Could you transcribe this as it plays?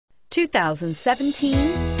2017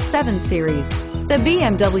 7 Series. The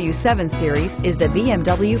BMW 7 Series is the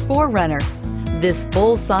BMW 4Runner. This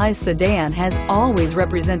full-size sedan has always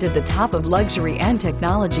represented the top of luxury and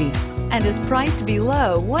technology and is priced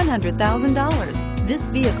below $100,000. This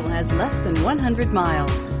vehicle has less than 100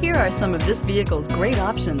 miles. Here are some of this vehicle's great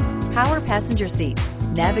options: power passenger seat,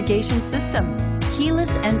 navigation system,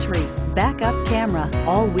 keyless entry, backup camera,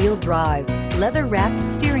 all-wheel drive, leather-wrapped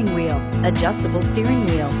steering wheel, adjustable steering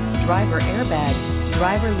wheel, driver airbag,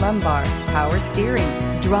 driver lumbar, power steering.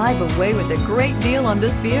 Drive away with a great deal on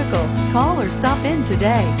this vehicle. Call or stop in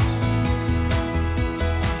today.